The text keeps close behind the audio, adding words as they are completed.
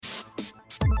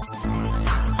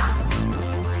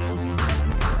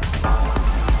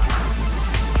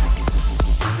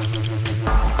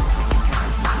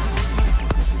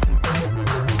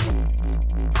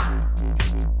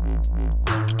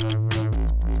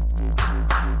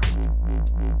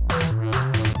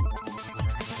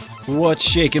What's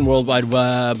shaking, World Wide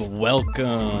Web?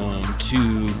 Welcome to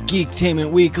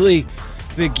Geektainment Weekly,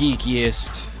 the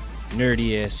geekiest,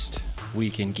 nerdiest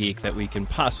weekend geek that we can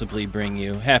possibly bring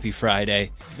you. Happy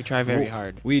Friday. We try very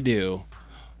hard. We do.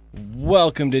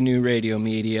 Welcome to New Radio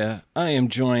Media. I am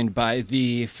joined by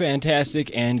the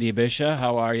fantastic Andy Bisha.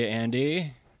 How are you,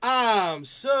 Andy? I'm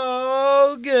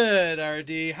so good,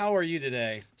 RD. How are you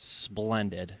today?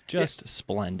 Splendid. Just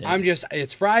splendid.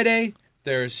 It's Friday.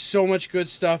 There's so much good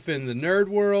stuff in the nerd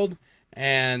world,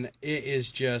 and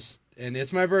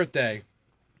it's my birthday.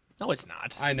 No, it's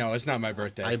not. I know, it's not my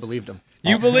birthday. I believed him.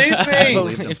 You believed me? I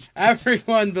believed him.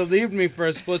 Everyone believed me for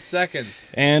a split second.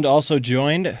 And also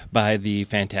joined by the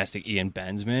fantastic Ian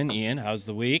Bensman. Ian, how's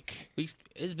the week?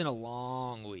 It's been a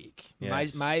long week.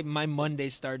 Yes. My Monday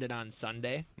started on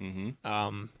Sunday, and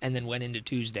then went into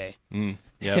Tuesday.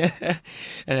 Yep.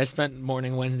 And I spent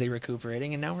morning Wednesday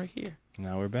recuperating, and now we're here.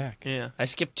 Now we're back. Yeah, I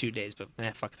skipped 2 days, but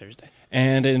fuck Thursday.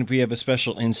 And we have a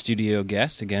special in-studio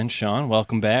guest again, Sean.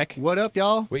 Welcome back. What up,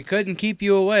 y'all? We couldn't keep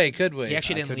you away, could we? He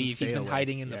actually didn't couldn't leave. He's stay been away.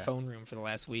 hiding in the Yeah. phone room for the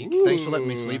last week. Thanks for letting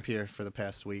me sleep here for the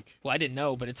past week. Well, I didn't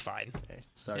know, but it's fine. Okay,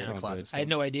 sorry, Yeah. the closet I had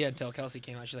no stinks. idea until Kelsey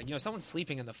came out. She's like, someone's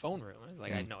sleeping in the phone room. I was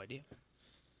like, I had no idea.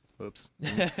 Oops.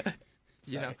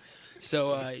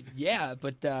 So,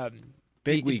 but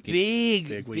Big week.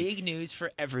 Big week. Big news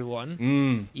for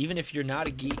everyone. Even if you're not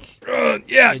a geek, Go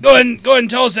ahead and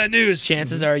tell us that news.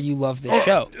 chances are you love this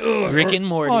show. Rick and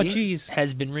Morty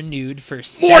has been renewed for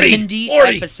 70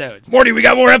 episodes. Morty, we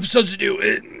got more episodes to do.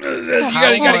 You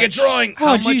gotta get drawing.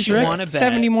 How much you want to bet?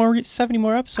 70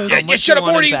 more episodes. Yeah, much shut you up,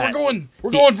 wanna Morty. bet? We're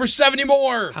going for 70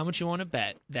 more. How much you want to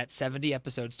bet that 70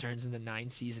 episodes turns into 9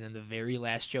 seasons and the very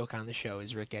last joke on the show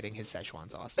is Rick getting his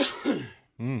Szechuan sauce?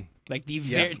 Like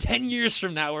 10 years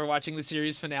from now, we're watching the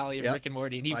series finale of Yep. Rick and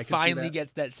Morty, and he I can see finally that.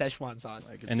 gets that Szechuan sauce.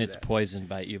 I can And see it's that. poisoned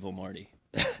by evil Morty.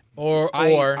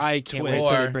 I can't wait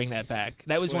Twist. to bring that back.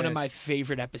 That was one of Twist. my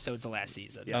favorite episodes of last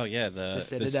season. Yes. Oh, yeah, the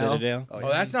Citadel. Citadel. Oh, Oh,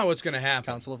 that's not what's going to happen.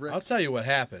 Council of Ricks. I'll tell you what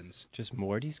happens. Just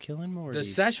Morty's killing The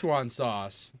Morty's. Szechuan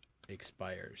sauce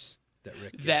expires. That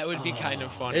Rick gets. That would be kind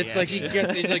of funny. It's like he actually.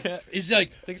 gets. He's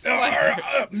like. It's All expired.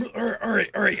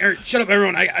 right. Shut up,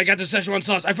 everyone. I got the Szechuan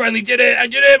sauce. I finally did it. I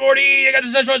did it, Morty. I got the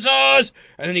Szechuan sauce.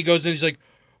 And then he goes and he's like,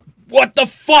 "What the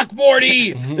fuck,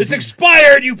 Morty? It's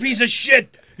expired, you piece of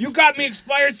shit. You got me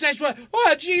expired Szechuan.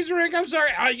 Oh, jeez, Rick. I'm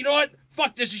sorry. You know what?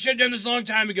 Fuck this. You should have done this a long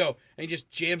time ago." And he just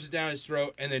jams it down his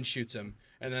throat and then shoots him.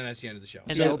 And then that's the end of the show.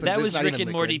 And So that, opens, that it's was not Rick even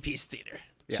and Morty liquid. Peace Theater.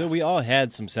 So we all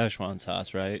had some Szechuan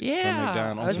sauce, right? From Yeah,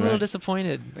 McDonald's, I was a little right?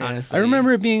 disappointed, honestly. I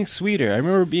remember it being sweeter. I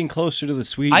remember it being closer to the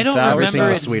sweet I and don't sour Everything remember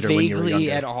was it sweeter when you were vaguely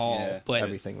younger. at all, Yeah. but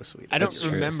Everything was sweet. I don't That's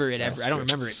true. remember it Sounds ever. I don't true.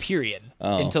 remember it, period,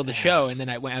 Oh. until the show. And then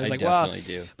I was like, definitely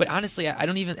well, do. but honestly, I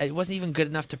don't even. It wasn't even good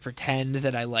enough to pretend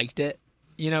that I liked it.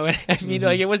 You know what I mean?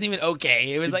 Like it wasn't even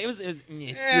okay. It was like it was.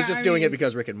 Meh. You're just doing it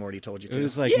because Rick and Morty told you to. It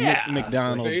was like Yeah.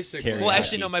 McDonald's Basically. teriyaki. Well,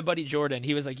 actually, no. My buddy Jordan,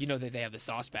 he was like, that they have the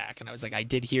sauce back, and I was like, I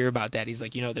did hear about that. He's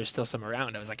like, there's still some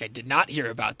around. I was like, I did not hear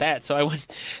about that. So I went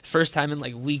first time in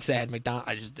like weeks. I had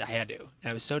McDonald's. I had to, and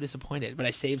I was so disappointed. But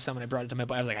I saved some and I brought it to my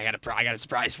buddy. I was like, I got a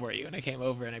surprise for you. And I came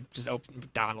over and I just opened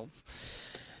McDonald's.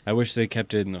 I wish they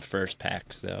kept it in the first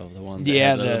packs, though. The one that Yeah,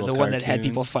 had the little one that had cartoons.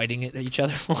 people fighting it each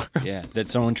other for. Yeah, that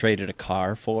someone traded a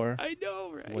car for. I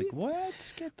know, right? Like,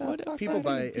 what? Get the What fuck People out of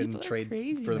buy here. People and are trade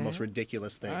crazy, for the most man.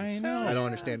 ridiculous things. I know. I don't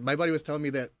understand. My buddy was telling me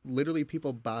that literally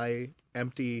people buy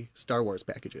empty Star Wars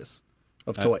packages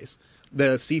of toys.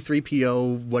 The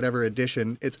C-3PO whatever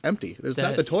edition, it's empty. There's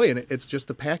not the That's- toy in it. It's just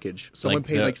the package. Someone Like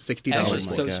paid the- like $60 Actually,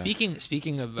 for so it. God.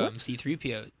 speaking of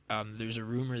C-3PO, there's a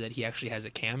rumor that he actually has a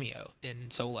cameo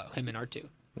in Solo. Him and R2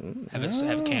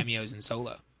 have cameos in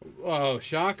Solo. Oh,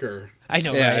 shocker. I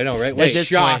know, Yeah, right? I know, right? At Wait, this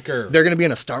point- Shocker. They're going to be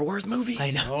in a Star Wars movie?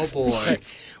 I know. Oh, boy.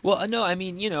 Well, no, I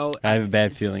mean, I have a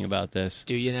bad feeling about this.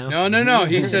 do you know? No.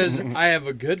 He says, I have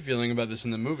a good feeling about this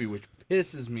in the movie, which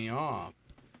pisses me off.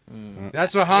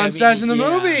 That's what Han I mean, says in the yeah.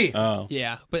 movie. Oh.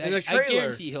 Yeah, but In the I trailer.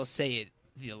 guarantee he'll say it.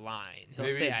 The line. He'll Maybe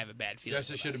say, "I have a bad feeling."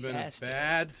 Guess it should have about been He a has to.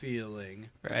 bad feeling.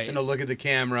 Right. And he'll look at the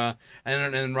camera,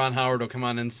 and then Ron Howard will come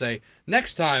on and say,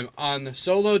 next time on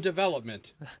Solo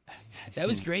Development. That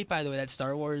was great, by the way. That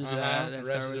Star Wars, Arrested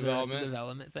Development.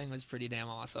 Development thing was pretty damn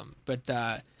awesome. But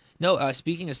no,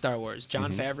 speaking of Star Wars,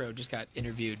 Jon Favreau just got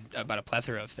interviewed about a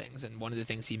plethora of things, and one of the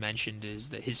things he mentioned is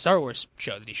that his Star Wars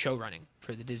show that he's show running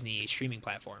for the Disney streaming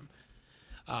platform.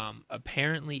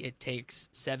 Apparently, it takes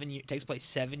place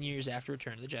 7 years after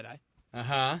Return of the Jedi,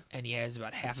 and he has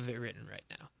about half of it written right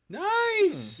now.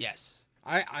 Nice. Yes.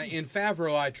 I in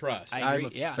Favreau, I trust. I I'm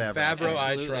agree. a Yeah, Favreau I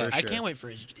absolutely. trust. I For can't sure. wait for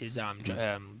his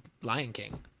Lion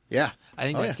King. Yeah. I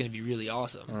think Oh, that's yeah. going to be really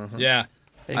awesome. Yeah.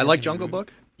 think I that's like gonna be Jungle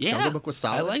Book. Yeah, Jungle Book was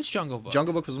solid. I liked Jungle Book.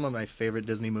 Jungle Book was one of my favorite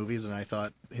Disney movies, and I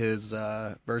thought his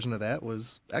version of that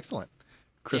was excellent.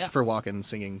 Christopher Walken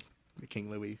singing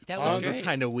King Louis. That was great.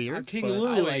 Kind of weird. King but-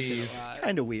 Louis. I liked it a lot.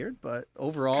 Kind of weird, but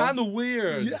overall, Kind of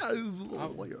weird. yeah, it was a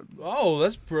little weird. Oh,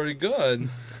 that's pretty good.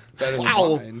 Better than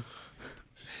Wow. mine.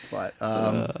 But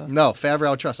no,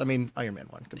 Favreau trust. I mean, Iron Man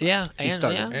 1. Come on. Yeah, He and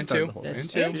started, yeah. And started two. the whole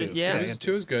That's- thing. And two. yeah. And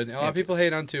two is good. A lot of people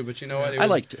hate on two, but you know what? I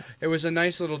liked it. It was a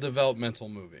nice little developmental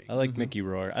movie. I like Mickey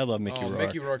Rourke. I love Mickey Oh, Rourke.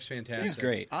 Mickey Rourke's fantastic. He's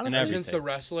great. Honestly, and Since the everything.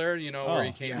 wrestler, where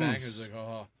he came back, it yes. was like,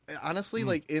 oh. Honestly,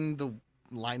 like in the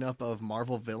lineup of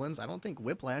Marvel villains, I don't think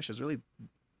Whiplash is really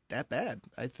that bad.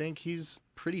 I think he's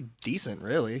pretty decent,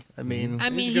 really. I mean, I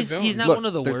mean, He's a good he's villain. not look, one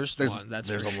of the there- worst there's, ones. That's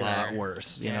there's for a lot sure.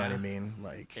 worse. You know Yeah. what I mean?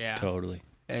 Like, Yeah. Totally.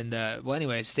 And well,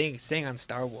 anyway, staying on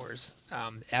Star Wars.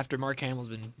 After Mark Hamill's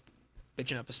been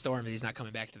bitching up a storm that he's not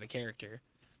coming back to the character,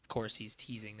 of course he's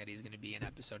teasing that he's going to be in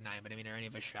Episode 9. But I mean, are any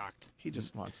of us shocked? he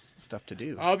just wants stuff to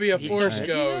do. I'll be a He's so Force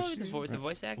busy, though, ghost. with the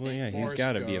voice acting. Well, yeah, he's Force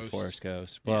got to be a Ghost. Force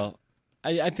Ghost. Well,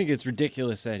 I think it's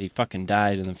ridiculous that he fucking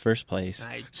died in the first place.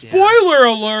 Yeah. Spoiler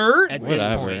alert! At this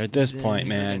Whatever, point, at this point,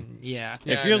 man. Yeah.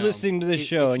 Yeah, if you're I know. listening to this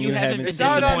show if and you haven't haven't been It's seen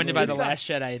out on- disappointed by The it's out- Last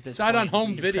Jedi at this it's point, out on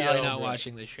home you're video, probably not bro.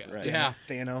 watching this show. Right. Yeah.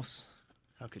 Thanos,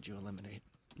 how could you eliminate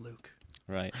Luke?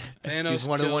 right, Thanos He's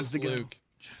one of the ones kills to go. Luke.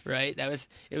 Right?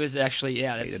 It was actually,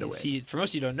 yeah. That's, Faded away. see, for most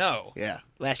of you don't know, Yeah.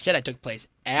 Last Jedi took place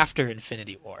after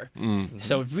Infinity War. Mm.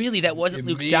 So really, that wasn't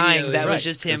Luke dying. That Right, was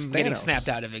just him it's getting Thanos. snapped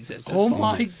out of existence. Oh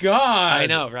my god! I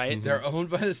know, right? They're owned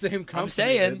by the same company. I'm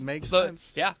saying. It makes but-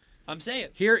 sense. Yeah, I'm saying.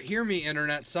 Hear me,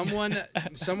 internet. Someone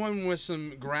with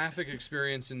some graphic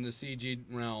experience in the CG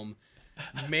realm,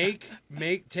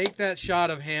 take that shot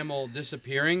of Hamill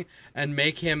disappearing and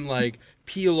make him like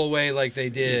peel away like they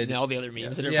did. And all the other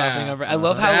memes that are Yeah. popping over. I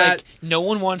love how That- like no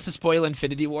one wants to spoil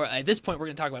Infinity War. At this point, we're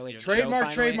gonna talk about it later. in the show,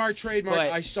 finally. Trademark.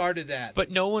 But- I started that.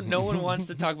 But no one wants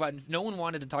to talk about. No one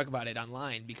wanted to talk about it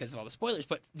online because of all the spoilers.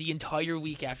 But the entire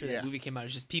week after that Yeah. movie came out, it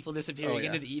was just people disappearing Oh, yeah.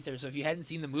 into the ether. So if you hadn't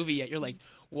seen the movie yet, you're like,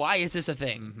 why is this a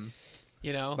thing?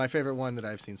 You know? My favorite one that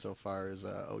I've seen so far is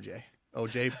OJ.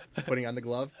 OJ putting on the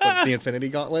glove, but it's the Infinity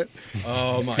Gauntlet,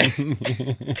 oh my!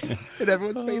 and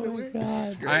everyone's fading away.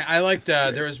 It's great. I liked.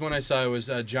 There was one I saw. It was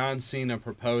John Cena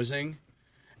proposing,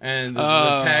 and the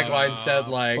Oh, tagline said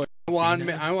like, poor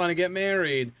I want to get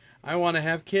married. I want to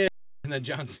have kids." And then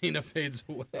John Cena fades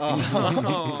away.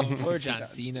 Oh, poor John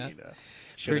Cena.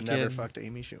 Should have never Freaking- fucked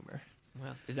Amy Schumer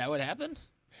Well, is that what happened?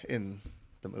 in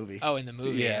the movie. Oh, in the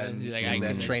movie. yeah, It was in, like, in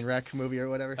that just- train wreck movie or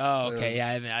whatever. Oh, It okay. was- Yeah,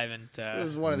 I haven't. It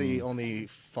was one of the only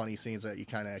funny scenes that you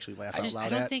kind of actually laugh I out loud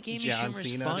don't at. think Amy John Schumer's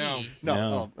Cena. funny. No. No,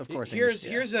 No. oh, of course. Here's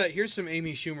Amy, here's some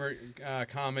Amy Schumer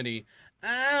comedy.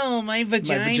 Oh, my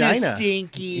vagina's vagina.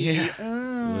 stinky. Yeah.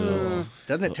 Oh.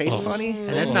 Doesn't it taste funny? And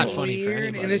that's not funny for Weird.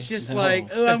 anybody. And it's just No. like,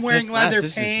 oh, I'm wearing That's not- leather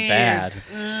this is pants.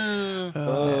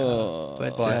 Oh.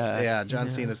 But, But yeah, John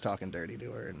Cena's talking dirty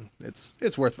to her, and it's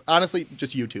worth. Honestly,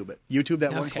 just YouTube it. YouTube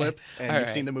that one Okay. clip, and All you've right.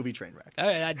 seen the movie Trainwreck. all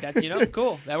right, that's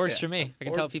cool. That works for me. I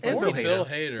can tell people. and have Or seen Bill it.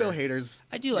 Hader. Bill Hader's.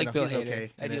 I do like Bill he's Hader.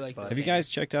 okay I in do it, like but- Bill Have you guys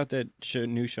checked out that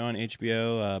new show on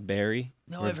HBO, Barry?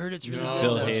 No, Where- I've heard it's really No, good.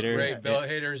 Bill that's Hader. great. Bill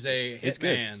Hader's a It's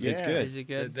good. hitman. It's Yeah. good. Is it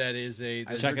good? That is a.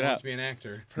 That Check it wants out. to be an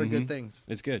actor. Heard Mhm. good things.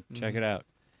 It's good. Check it out.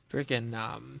 Freaking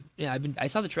yeah, I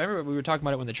saw the trailer. We were talking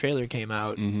about it when the trailer came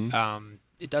out. Mhm.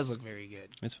 It does look very good.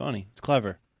 It's funny. It's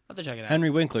clever. I'll have to check it out. Henry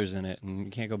Winkler's in it, and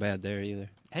you can't go bad there either.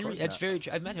 Henry, course that's not. very.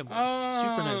 I've met him once.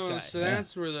 Super nice guy. So Yeah.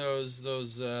 that's where those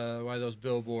why those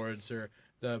billboards are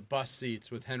the bus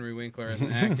seats with Henry Winkler as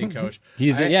an acting coach.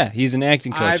 He's an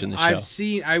acting coach in the show. I've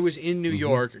seen. I was in New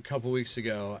York a couple weeks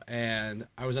ago, and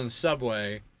I was on the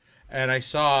subway, and I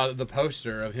saw the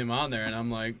poster of him on there, and I'm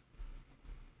like,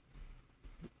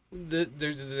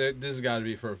 this has got to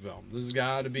be for a film. This has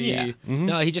got to be. Yeah. Mhm.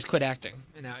 No, he just quit acting,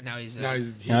 and now he's. Now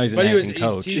he's teaching. Now he's an but acting he's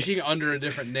coach. teaching under a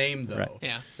different name though. Right.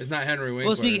 yeah. It's not Henry Winkler.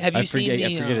 Well, speaking, have you I seen forget-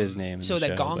 the? I forget his name in So the that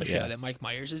show, Gong but show yeah. that Mike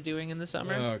Myers is doing in the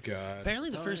summer. Oh god. Apparently,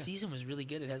 the first yeah. season was really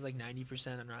good. It has like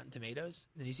 90% on Rotten Tomatoes.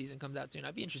 The new season comes out soon.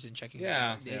 I'd be interested in checking.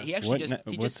 Yeah. it out. Yeah. He actually What just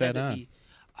ne- he what's just said that that on? he.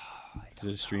 I Is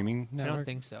it a streaming I network? don't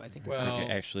think so. I think it's Well, Like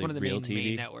actually one of the real main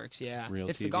TV. networks. Yeah, Real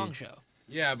it's the TV? Gong Show.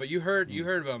 Yeah, but you heard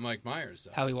about Mike Myers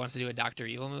though. How he wants to do a Doctor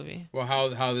Evil movie. Well,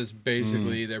 how this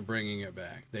basically they're bringing it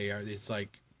back. It's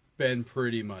like been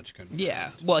pretty much confirmed.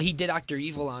 Yeah. Well, he did Doctor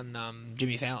Evil on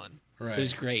Jimmy Fallon. Right. It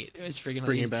was great. It was freaking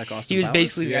Bringing back Austin He was Powers?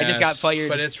 basically, I just got Yes, fired.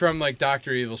 But it's from like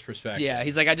Dr. Evil's perspective. Yeah,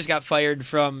 he's like, I just got fired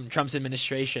from Trump's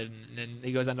administration, and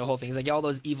he goes on the whole thing. He's like, yeah, all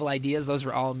those evil ideas, those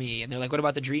were all me. And they're like, what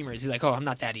about the Dreamers? He's like, oh, I'm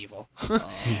not that evil.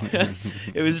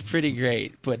 It was pretty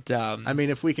great, but I mean,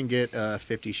 if we can get a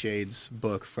 50 Shades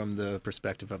book from the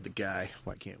perspective of the guy,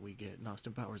 why can't we get an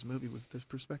Austin Powers movie with the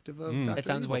perspective of Dr. that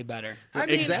sounds Evil? way better. I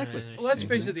mean, Exactly. Let's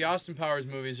face it, the Austin Powers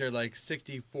movies are like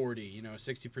 60-40.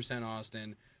 60%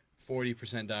 Austin,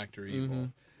 40% Dr. Evil.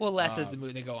 Well, less as the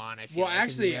movie they go on. I feel. well, like,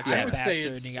 'cause actually, you got I Fat would say Bastard,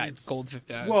 it's- and you got it's- Gold.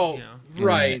 Well,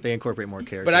 right. They incorporate more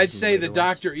characters. But I'd in the say the later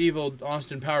ones. Dr. Evil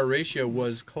Austin Power ratio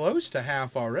was close to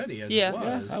half already, as Yeah. it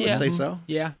was. I would Yeah. say so.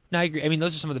 Yeah, no, I agree. I mean,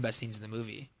 those are some of the best scenes in the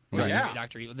movie. Right. Yeah.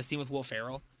 Dr. Evil. The scene with Will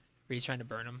Ferrell, where he's trying to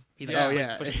burn him. He Oh,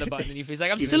 yeah. pushes the button, and he's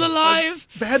like, "I'm still alive."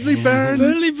 Badly burned.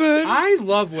 Badly burned. I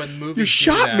love when movies You do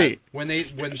shot that. me. When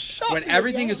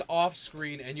everything is off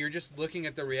screen and you're just looking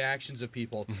at the reactions of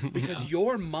people because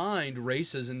your mind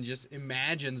races and just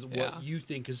imagines what Yeah. you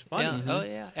think is funny. Yeah. Oh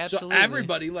yeah, absolutely. So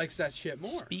everybody likes that shit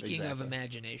more. Speaking of Exactly.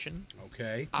 imagination,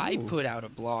 Okay. I put out a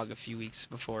blog a few weeks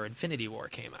before Infinity War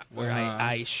came out, where Uh-huh.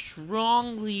 I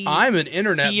strongly I'm an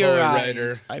internet bully writer.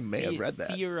 theorized- I may have read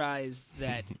that. Theorized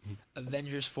that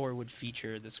Avengers 4 would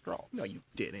feature the Skrulls. No, you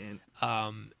didn't.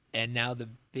 And now the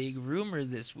big rumor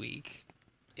this week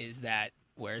is that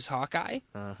where's Hawkeye?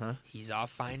 Uh-huh. He's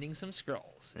off finding some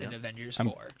Skrulls in Yeah. Avengers I'm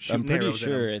 4. I'm Shooting pretty arrows at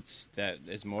sure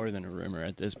it's more than a rumor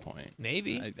at this point.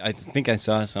 Maybe. I think I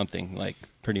saw something like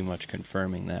pretty much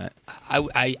confirming that.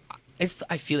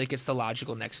 I feel like it's the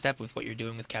logical next step with what you're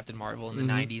doing with Captain Marvel in the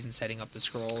 '90s and setting up the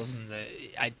Skrulls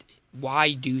and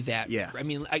why do that? Yeah. I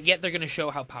mean, I get they're going to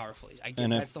show how powerful he is. I get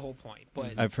And that's the whole point.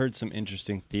 But I've heard some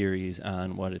interesting theories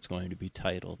on what it's going to be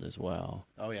titled as well.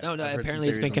 Oh, yeah. no, I've heard some apparently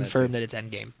it's been theories on that, confirmed too. that it's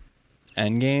Endgame.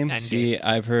 Endgame? Endgame. See,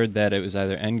 I've heard that it was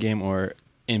either Endgame or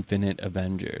Infinite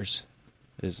Avengers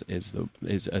is a theory.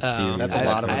 That's a that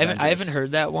lot of I've heard. I haven't Avengers.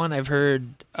 heard that one. I've heard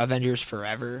Avengers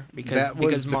Forever because That was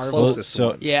because the Marvel. closest So-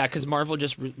 one. Yeah, because Marvel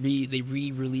just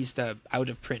re-released a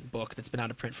out-of-print book that's been out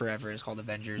of print forever. It's called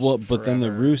Avengers. Well, but then the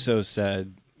Forever. Russo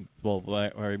said, or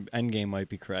Endgame might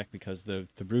be correct because the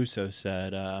Russo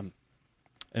said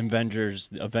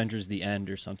Avengers the End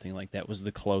or something like that was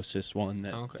the closest one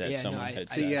that, Okay. that Yeah, someone I, had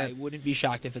I, said. yeah. I wouldn't be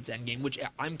shocked if it's Endgame, which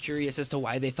I'm curious as to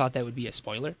why they thought that would be a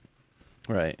spoiler.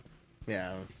 Right.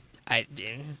 Yeah. I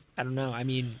don't know. I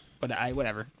mean, but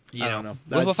whatever. You I don't know.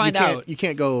 We'll find you can't- out. You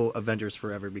can't go Avengers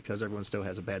Forever because everyone still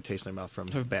has a bad taste in their mouth from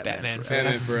Batman Batman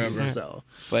Forever. Forever. So,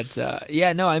 But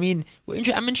yeah, no. I mean,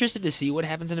 I'm interested to see what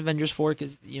happens in Avengers 4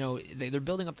 because they're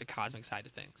building up the cosmic side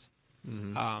of things,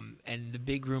 and the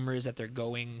big rumor is that they're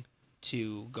going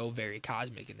to go very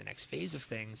cosmic in the next phase of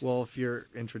things. well, if you're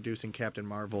introducing Captain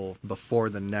Marvel before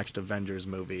the next Avengers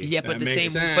movie, Yeah, but That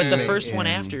makes but the sense. first one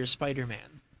And- after is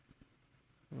Spider-Man,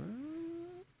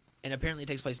 and apparently it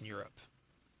takes place in Europe.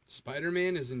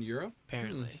 Spider-Man is in Europe?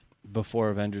 Apparently, Before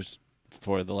Avengers,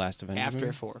 for the last Avengers after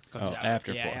movie? 4 comes Oh, out.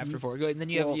 after yeah, 4. after 4. Good. And then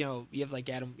you have Well-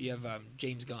 you have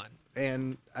James Gunn.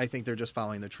 and I think they're just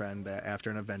following the trend that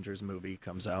after an Avengers movie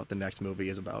comes out, the next movie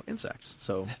is about insects.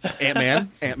 So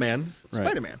Ant-Man, Right.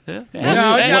 Spider-Man. No,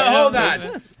 Yeah, hold makes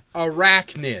on. sense.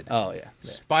 Arachnid. Oh yeah.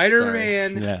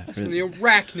 Spider-Man Yeah. is from the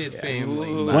Arachnid family.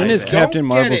 Ooh. When is bad. Captain Don't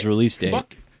get Marvel's it. release date?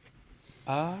 Fuck.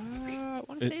 I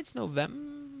want to say it's November.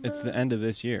 It's the end of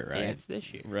this year, right? Yeah, it's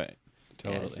this year. Right.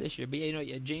 Yeah, it's Totally. this year. But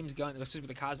yeah, James Gunn, especially with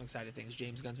the cosmic side of things,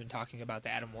 James Gunn's been talking about the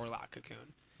Adam Warlock cocoon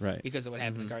Right. because of what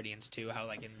happened in Guardians 2. How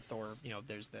like in Thor,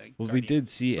 there's the Well, we Guardian- did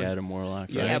see Adam Warlock.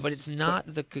 Right? Yeah, but it's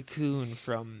not the cocoon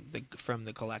from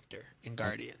the Collector in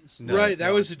Guardians. No, right, that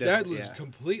no, was it's that different, was yeah.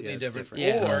 completely Yeah, it's different. different.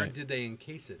 Yeah. Or Right. did they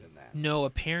encase it in that? No,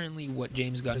 apparently what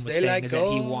James Gunn 'Cause was they saying let is that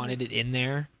he go. wanted it in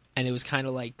there, and it was kind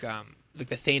of like the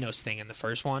Thanos thing in the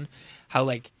first one, how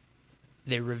like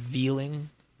they're revealing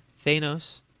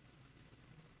Thanos.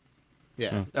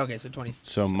 Yeah. Okay, so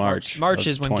So March. March of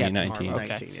is when Captain 2019. Marvel-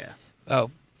 Okay. 19, yeah. Oh,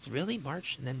 really?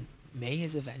 March and then May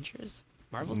is Avengers.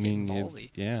 Marvel's getting ballsy.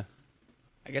 Yeah.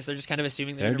 I guess they're just kind of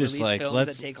assuming they're, They're going to just release like, films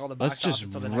let's that take all the box let's just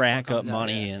office till the next rack one up comes out.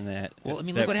 money in that. Well, I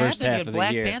mean, that look what first happened. half You of had the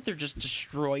Black year. Panther just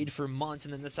destroyed for months,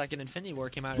 and then the second Infinity War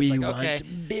came out. We It's like, want okay,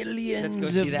 billions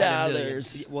let's go see of that in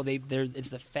dollars. millions. Well, it's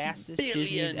the fastest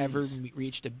Disney's ever Billions.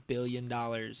 reached $1 billion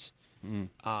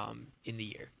in the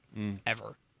year,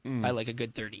 ever, by like a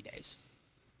good 30 days.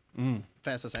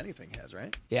 Fastest anything has,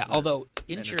 right? Yeah, although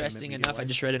entertainment interesting media enough, I wise.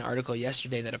 just read an article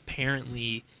yesterday that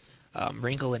apparently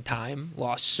Wrinkle in Time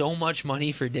lost so much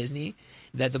money for Disney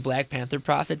that the Black Panther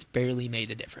profits barely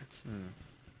made a difference.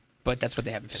 But that's what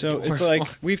they have. So Infinity it's War like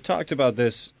for. we've talked about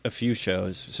this a few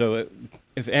shows. So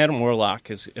if Adam Warlock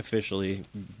is officially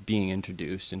being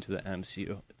introduced into the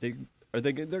MCU,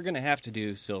 They're going to have to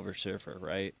do Silver Surfer,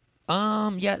 right?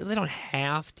 Yeah, they don't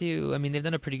have to. I mean, they've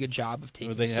done a pretty good job of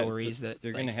taking stories that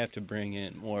they're going to have to bring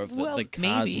in more of the, well,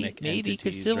 cosmic maybe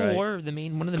because entities, Civil right? War, one of the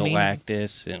main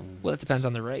Galactus and well, it depends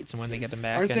on the rights and when they get them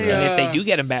back, Aren't and they, if they do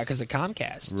get them back because of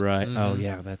Comcast. right. Oh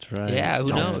yeah, that's right. Yeah, who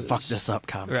Don't knows? fuck this up,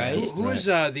 Comcast. Right? Who is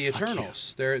the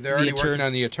Eternals? They're already working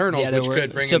on the Eternals, Yeah, which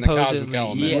could bring in the cosmic supposedly,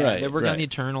 element. yeah, Right, they're working on right. the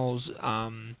Eternals.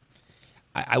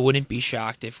 I wouldn't be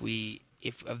shocked if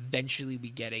eventually we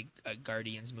get a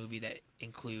Guardians movie that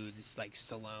includes like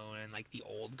Stallone and like the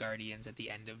old Guardians at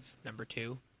the end of number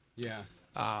 2. Yeah.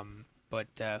 But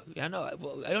I don't know.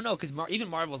 Well, I don't know because even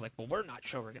Marvel's like, well, we're not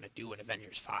sure we're gonna do an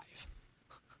Avengers 5.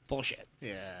 Bullshit.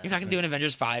 Yeah. You're not gonna do an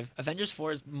Avengers 5. Avengers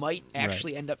 4 might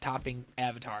actually end up topping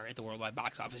Avatar at the worldwide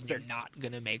box office, and you're not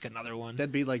gonna make another one.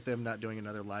 That'd be like them not doing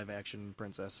another live-action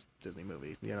princess Disney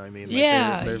movie. You know what I mean? Like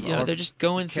Yeah, they're they're just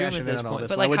going through cashing at in this on all point.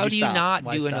 this. But Why like, would how you do you stop? not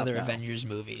Why do stop another now? Avengers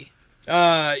movie?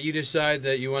 You decide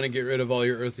that you want to get rid of all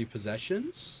your earthly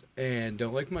possessions and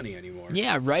don't like money anymore.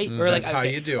 Yeah, right. Or like, That's how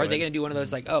you do Are they it. going to do one of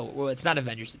those like, oh, well, it's not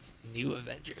Avengers, it's New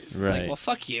Avengers? It's like, Right. well,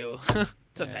 fuck you.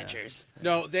 It's Avengers.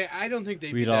 No, I don't think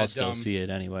they'd We'd be all that still dumb. see it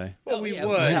anyway. Well, we yeah,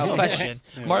 would. without question.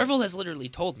 Marvel has literally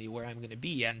told me where I'm going to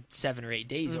be in 7 or 8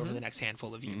 days over the next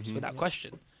handful of years, without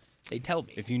question. They tell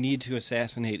me. If you need to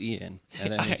assassinate Ian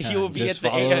at any time, You will be at just the,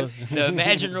 follow. the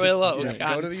Imagine Royal Oak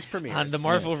Yeah, go to these premieres. on the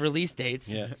Marvel release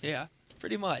dates. Yeah.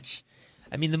 Pretty much.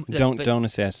 I mean, Don't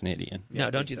assassinate Ian.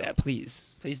 No, don't please do that,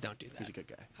 please. Please don't do that. He's a good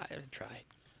guy. I would try.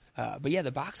 But yeah,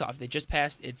 the box office, they just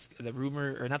passed. It's the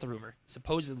rumor, or not the rumor.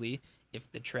 Supposedly, if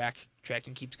the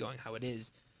tracking keeps going how it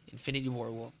is, Infinity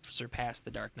War will surpass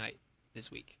The Dark Knight this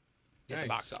week at the Nice.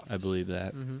 box office. I believe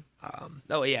that.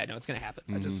 Oh yeah, no, it's gonna happen.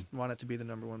 I just want it to be the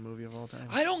 #1 movie of all time.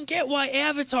 I don't get why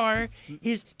Avatar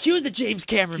is cue the James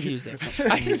Cameron music.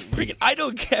 I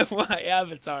don't get why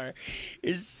Avatar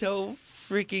is so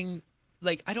freaking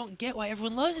like I don't get why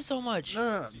everyone loves it so much.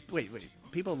 No. Wait.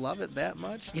 People love it that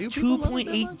much? Do $2.8 people love it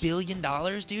that much? billion,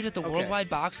 dude, at the worldwide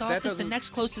box That office. The doesn't-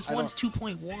 next closest I one's don't-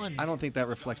 2.1. I don't think that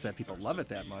reflects that people love it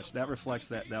that much. That reflects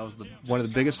that was one of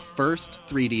the biggest first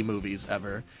 3D movies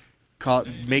ever,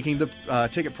 making the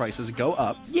ticket prices go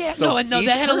up. Yeah, each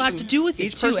that had a lot to do with it,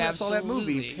 each too, person that saw that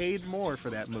absolutely. movie paid more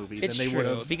for that movie It's than they true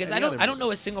would have. because any I other don't know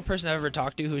movie. a single person I've ever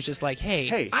talked to who's just like,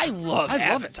 hey, I I love love it.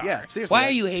 Avatar. Yeah, seriously. Why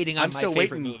are you hating on I'm my still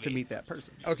favorite waiting movie? to meet that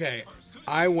person. Okay,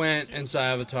 I went and saw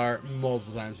Avatar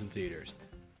multiple times in theaters.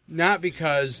 Not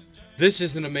because this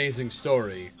is an amazing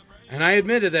story, and I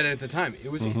admitted that at the time.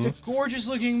 It's a gorgeous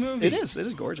looking movie. It is. It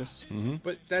is gorgeous.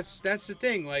 But that's the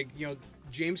thing. Like,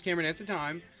 James Cameron at the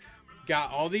time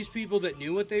got all these people that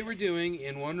knew what they were doing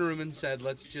in one room and said,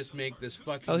 "Let's just make this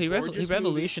fucking Oh, he gorgeous movie."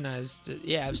 revolutionized it.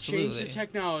 Yeah, absolutely. Change the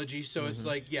technology, so it's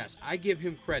like, yes, I give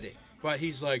him credit, but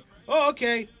he's like, "Oh,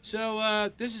 okay,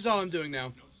 so this is all I'm doing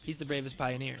now." He's the bravest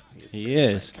pioneer. He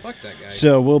is. Fuck that guy.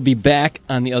 So we'll be back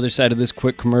on the other side of this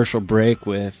quick commercial break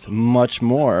with much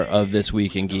more of This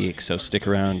Week in Geek. So stick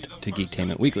around to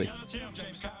Geektainment Weekly.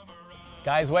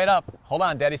 Guys, wait up. Hold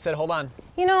on. Daddy said hold on.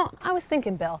 You know, I was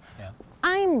thinking, Bill, Yeah.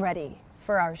 I'm ready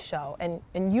for our show,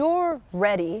 and you're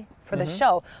ready for the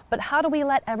show, but how do we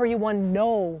let everyone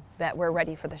know that we're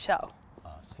ready for the show?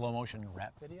 Slow motion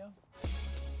rap video?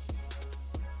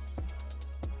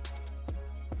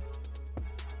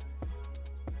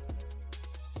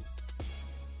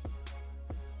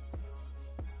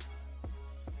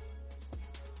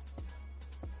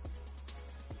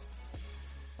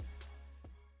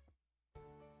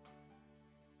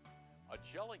 A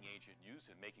gelling agent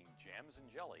used in making jams and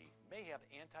jelly may have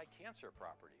anti-cancer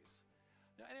properties.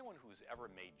 Now, anyone who's ever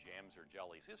made jams or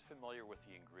jellies is familiar with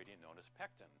the ingredient known as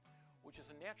pectin, which is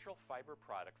a natural fiber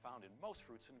product found in most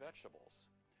fruits and vegetables.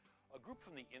 A group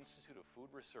from the Institute of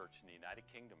Food Research in the United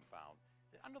Kingdom found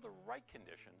that under the right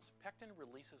conditions, pectin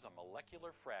releases a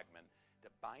molecular fragment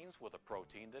that binds with a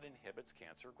protein that inhibits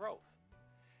cancer growth.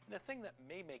 And the thing that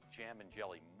may make jam and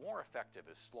jelly more effective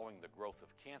at slowing the growth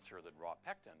of cancer than raw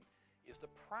pectin is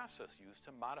the process used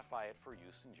to modify it for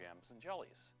use in jams and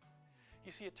jellies.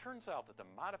 You see, it turns out that the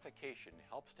modification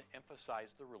helps to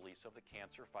emphasize the release of the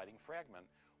cancer-fighting fragment,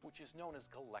 which is known as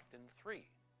galectin-3.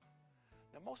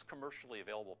 Now, most commercially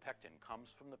available pectin comes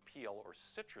from the peel or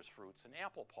citrus fruits and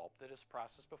apple pulp that is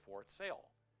processed before its sale.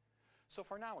 So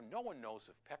for now, no one knows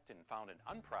if pectin found in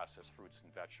unprocessed fruits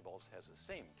and vegetables has the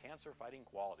same cancer-fighting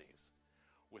qualities.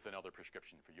 With another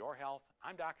prescription for your health,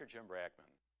 I'm Dr. Jim Bragman.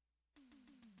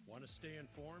 Want to stay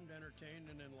informed, entertained,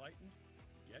 and enlightened?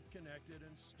 Get connected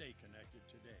and stay connected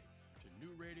today to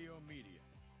New Radio Media.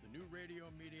 The New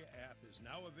Radio Media app is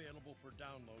now available for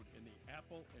download in the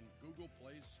Apple and Google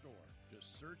Play Store.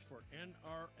 Just search for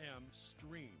NRM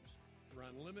Streams. for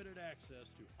unlimited access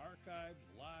to archived,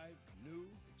 live, new,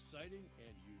 exciting,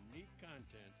 and unique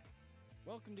content,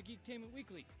 Welcome to Geektainment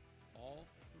Weekly. all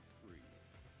for free.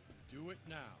 Do it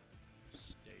now.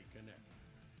 Stay connected.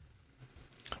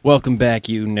 Welcome back,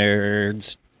 you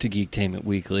nerds, to Geektainment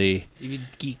Weekly. Even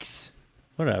geeks.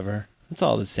 Whatever. It's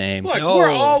all the same. Look, No, we're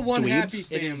all one dweebs. happy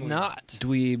family. It is not.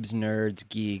 Dweebs, nerds,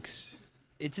 geeks,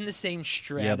 It's in the same yeah,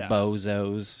 strata,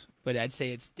 bozos. but I'd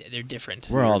say they're different.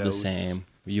 We're all the Weirdos. same.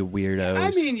 You weirdos. I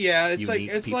mean, yeah, it's like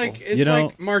Unique it's people. like it's You know-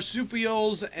 like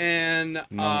marsupials and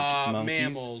monkeys?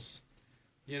 mammals.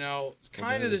 You know,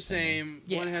 kind of the same.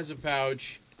 Yeah. One has a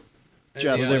pouch. And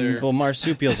Just- the other, Well,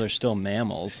 marsupials are still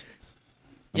mammals.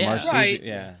 A Yeah. Right.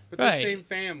 Yeah. but they're Right. same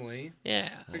family. Yeah,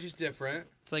 They're just different.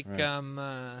 it's like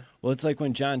Well, it's like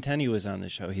when John Tenney was on the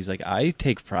show. He's like, I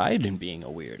take pride in being a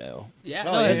weirdo. yeah,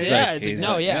 Oh, no, yeah, it's, yeah. yeah, it's, He's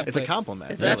no, like, yeah, It's a but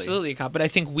compliment. It's really. absolutely a compliment. But I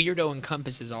think weirdo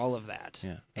encompasses all of that,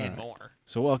 Yeah, and alright. more.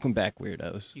 So welcome back,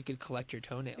 weirdos. You could collect your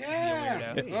toenails Yeah.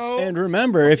 and be a weirdo. Oh, And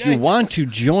remember, if you Yikes. want to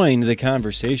join the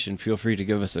conversation, feel free to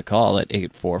give us a call at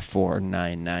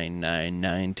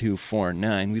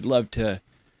 844-999-9249. We'd love to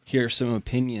hear some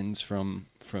opinions from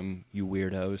you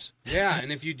weirdos. yeah, and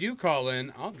if you do call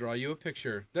in, I'll draw you a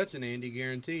picture. That's an Andy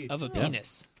guarantee. Of a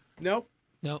penis. Nope.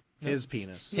 No, His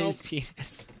penis. his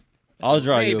penis. I'll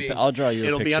draw Maybe. you. I'll draw you a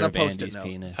It'll picture be on a of Post-it Andy's note.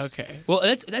 penis. Okay. Well,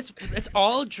 let's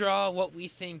all draw what we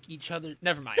think each other.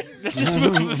 Never mind. Let's just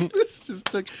move. This just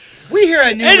took. We here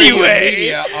at New Anyway. Radio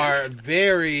Media are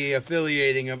very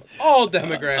affiliating of all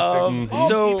demographics. All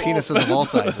so Penises of all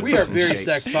sizes. We are and very shapes.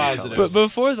 sex positive. But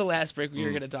before the last break, we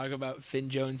were going to talk about Finn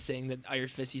Jones saying that Iron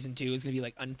Fist season 2 is going to be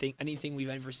like anything we've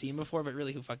ever seen before. But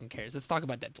really, who fucking cares? Let's talk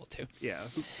about Deadpool 2. Yeah.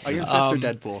 Iron Fist or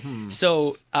Deadpool?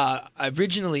 So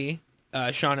originally,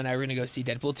 Sean and I were going to go see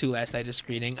Deadpool 2 last night at a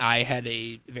screening. I had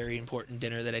a very important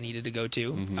dinner that I needed to go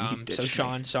to. So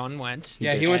Sean went.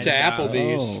 Yeah, he went to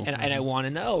Applebee's. Oh. And I want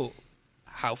to know,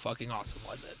 how fucking awesome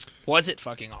was it? Was it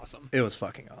fucking awesome? It was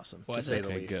fucking awesome, to Was say it? the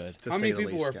Okay, least. good. To How say many the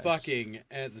people least, were guys. fucking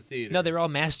at the theater? No, they were all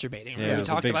masturbating. Yeah, Right? it We was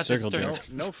a talked big about this circle during-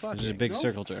 jerk. No fucking. This is a big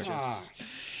circle jerk.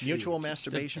 Mutual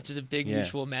masturbation. Which is a big Yeah.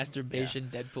 mutual masturbation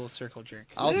Deadpool circle jerk.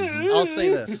 I'll say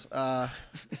this.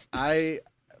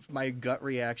 My gut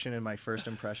reaction and my first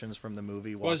impressions from the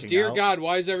movie was, walking dear out God,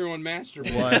 why is everyone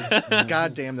masturbating? was,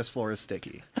 God damn, this floor is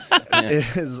sticky.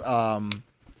 Is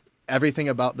everything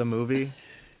about the movie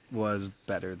was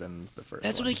better than the first.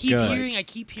 That's one. what I keep Good. hearing. I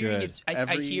keep hearing Good. I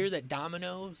Every- hear that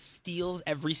Domino steals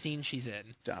every scene she's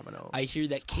in. Domino. I hear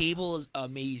that Cable is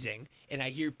amazing, and I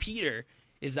hear Peter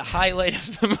is the highlight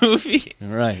of the movie.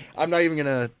 Right. I'm not even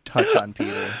gonna touch on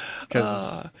Peter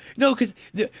because No, because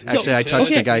Actually, I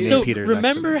touched a guy named Peter next to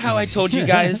Remember me. how I told you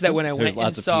guys that when I There's went lots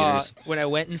and of saw Peters.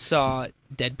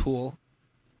 Deadpool,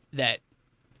 that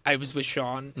I was with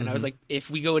Sean, and I Mm-hmm. was like, if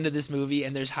we go into this movie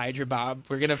and there's Hydra Bob,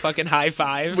 we're gonna fucking high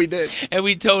five. We did. and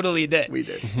we totally did. We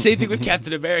did. Same thing with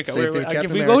Captain America. Same where thing we're- with like,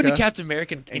 Captain if we go into America, Captain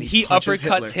America and and he he punches uppercuts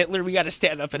Hitler. Hitler, we got to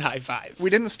stand up and high five.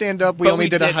 we didn't stand up. We But only we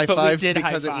did a did- high but we five did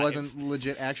because high it five. wasn't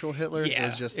legit actual Hitler. Yeah, It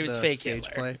was just it was the fake stage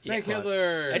Hitler. play. Yeah. Fake But-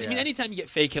 Hitler. I mean, anytime you get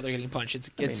fake Hitler getting punched,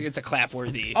 it's a clap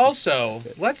worthy. Also,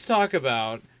 let's talk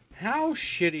about how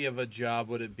shitty of a job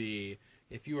would it be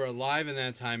if you were alive in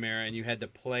that time era and you had to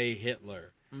play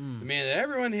Hitler, the man that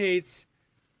everyone hates.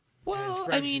 well,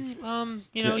 fresh. I mean,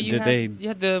 you know, you Did had, they- you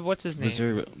had the what's his name?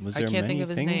 Was there I can't many think of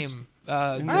his things? name.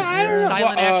 I don't know.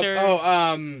 Silent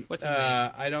actor. What's his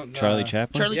name? I don't know. Charlie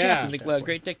Chaplin? Charlie Yeah. Chaplin, the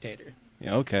Great Dictator.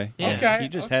 Yeah, okay. Yeah. Okay, He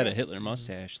just had a okay. Hitler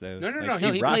mustache, though. No, No,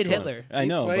 he rocked played one. Hitler. I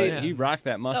know, played- but he rocked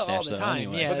that mustache, all the though, time,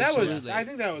 anyway. yeah. But that was, Absolutely. I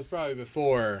think that was probably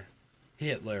before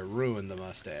Hitler ruined the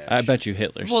mustache. I bet you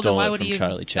Hitler Well, then stole why it would from he?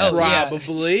 Charlie Chaplin. Oh, yeah.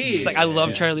 Probably. She's like, I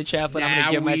love Charlie Chaplin. I'm Now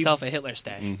gonna give we've- myself a Hitler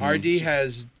stash. RD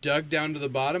has dug down to the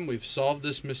bottom. We've solved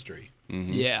this mystery.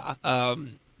 Yeah.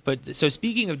 But so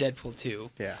speaking of Deadpool 2,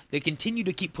 Yeah. they continue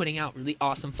to keep putting out really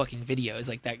awesome fucking videos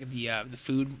like that.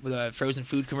 The frozen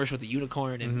food commercial with the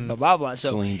unicorn and blah blah blah. So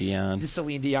Celine Dion. the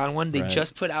Celine Dion one, they Right.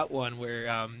 just put out one where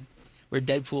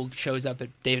Deadpool shows up at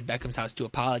David Beckham's house to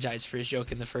apologize for his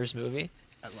joke in the first movie.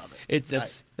 I love it.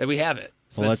 That we have it.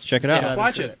 So Well, let's check it out. yeah. Let's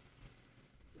watch it.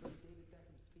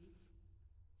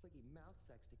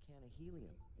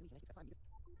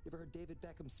 You ever heard David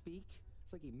Beckham speak?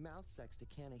 It's like he mouth sexed a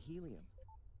can of helium.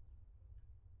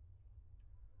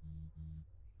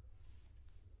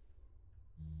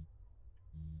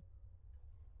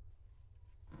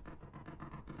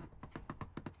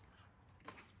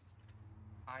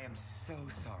 I am so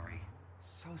sorry.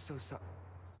 So sorry.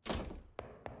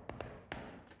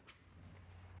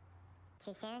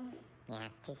 Too soon? Yeah,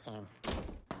 too soon.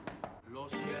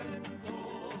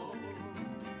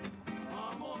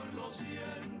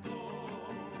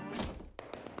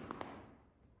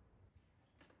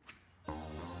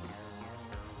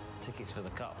 tickets for the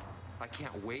Cup. I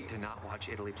can't wait to not watch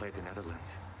Italy play the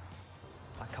Netherlands.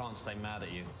 I can't stay mad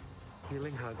at you.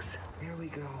 Healing hugs. Here we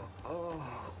go. Oh,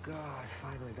 God,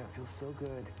 finally, that feels so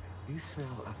good. You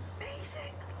smell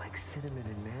amazing, like cinnamon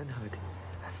and manhood.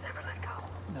 Let's never let go.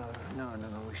 No,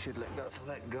 we should let go. Let's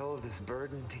let go of this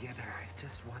burden together.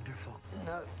 Just wonderful.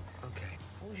 No. Okay.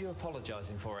 What was you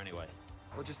apologising for anyway?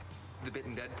 Well, just the bit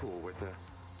in Deadpool with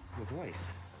the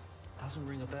voice. Doesn't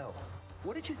ring a bell.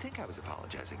 What did you think I was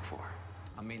apologizing for?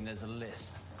 I mean, there's a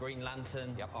list. Green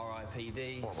Lantern,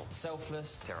 R.I.P.D., Horrible.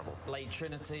 Selfless, Terrible. Blade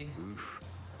Trinity, Oof.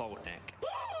 Boltneck.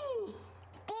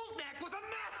 Boltneck was a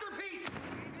masterpiece!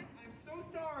 David, I'm so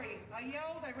sorry. I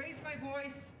yelled, I raised my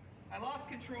voice, I lost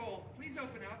control. Please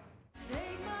open up.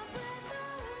 Take my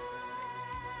breath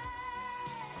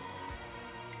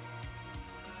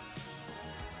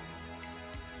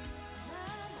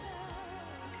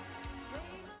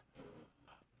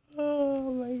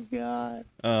Oh my god.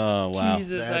 Oh wow.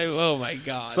 Jesus, oh my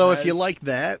god. So if you like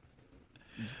that,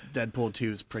 Deadpool 2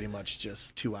 is pretty much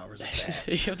just 2 hours of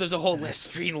that. There's a whole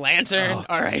list. Green Lantern,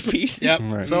 R.I.P. Yep.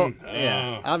 Right. So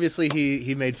yeah, obviously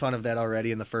he made fun of that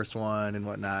already in the first one and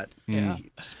whatnot. Yeah.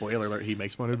 Spoiler alert: he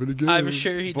makes fun of it again. I'm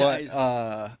sure he but,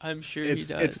 does. I'm sure he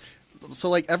does. It's so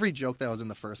like every joke that was in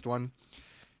the first one,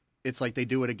 it's like they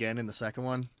do it again in the second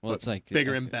one. Well, but it's like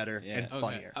bigger and better yeah. and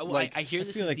funnier. Well, Like I hear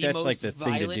this feel is like the that's most like the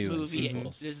thing to violent do in movie.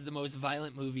 sequels. This is the most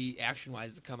violent movie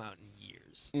action-wise to come out in years.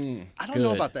 I don't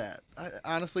know about that.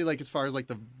 Honestly, like as far as like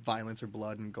the violence or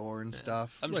blood and gore and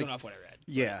stuff. I'm just like, going off what I read.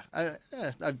 Yeah,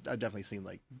 I've definitely seen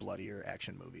like bloodier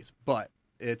action movies, but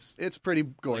it's pretty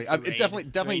gory. Like It Raid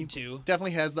definitely 2.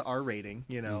 definitely has the R rating.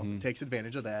 You know, takes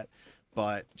advantage of that.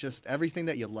 But just everything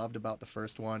that you loved about the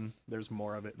first one, there's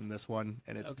more of it in this one,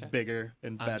 and it's bigger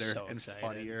and better so and excited.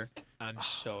 funnier. I'm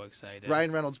so excited.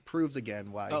 Ryan Reynolds proves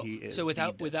again why he is. So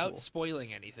without the without Deadpool.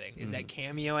 spoiling anything, is that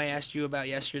cameo I asked you about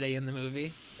yesterday in the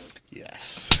movie?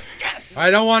 Yes. Yes. I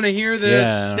don't want to hear this.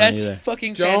 Yeah, That's either.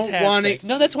 fucking Don't fantastic.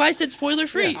 wanna- No, that's why I said spoiler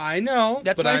free. Yeah, I know.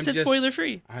 That's but why I I'm said just- spoiler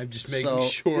free. I'm just making So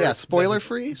sure. yeah, spoiler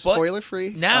free. Spoiler free.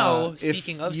 Now, If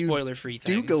speaking of you spoiler free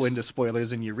do things, go into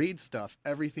spoilers and you read stuff,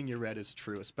 everything you read is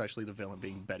true, especially the villain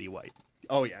being Betty White.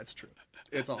 Oh yeah, it's true.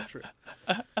 It's all true.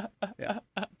 Yeah.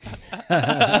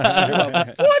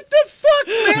 What the fuck,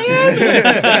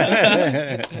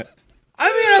 man? I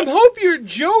mean, I hope you're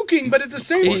joking, but at the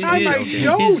same time, I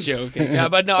don't. He's joking. Yeah,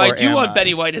 but no, I Or do am want I?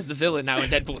 Betty White as the villain now in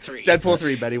Deadpool 3. Deadpool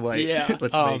 3, Betty White. Yeah.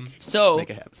 Let's so make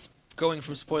it happen. going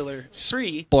from spoiler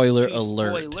free Spoiler to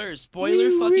alert.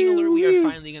 Spoiler fucking alert. We are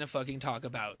finally gonna fucking talk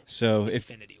about So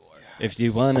Infinity War. if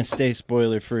you want to stay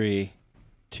spoiler free,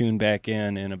 tune back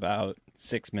in about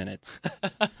 6 minutes.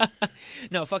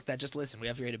 No, fuck that. Just listen. We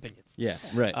have great opinions. Yeah,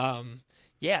 right.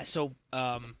 Yeah. So,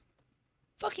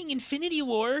 fucking Infinity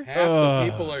War. Half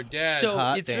the people are dead. So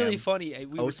Hot it's damn. really funny.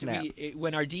 Snap.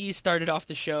 When our D started off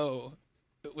the show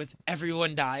with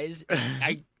everyone dies,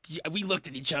 we looked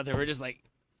at each other. We're just like,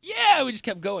 yeah. We just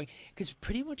kept going because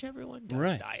pretty much everyone does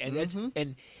Right. die, and that's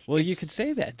and well, you it's- could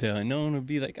say that though, and no one would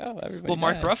be like, "Oh, everybody." Well,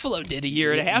 Mark dies. Ruffalo did a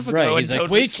year and a half ago, Right, and he's like,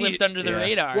 totally wait till slipped you- under the yeah.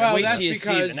 radar. Well, Wait that's till you see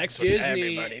because the next one. Disney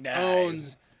Everybody dies.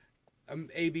 owns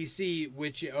ABC,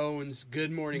 which owns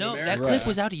Good Morning No, America. that clip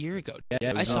was out a year ago. Yeah,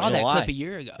 it I was in saw that July. clip a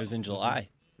year ago. It was in July.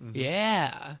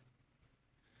 Yeah.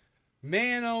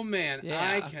 Man, oh man, Yeah.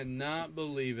 I cannot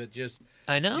believe it. Just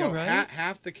I know, right?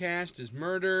 Half the cast is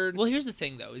murdered. Well, here's the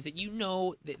thing, though, is that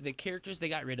the characters they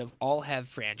got rid of all have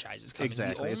franchises coming.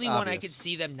 Exactly, The it's only one I obvious. could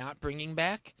see them not bringing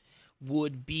back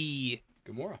would be,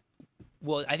 Gamora.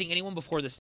 well, I think anyone before this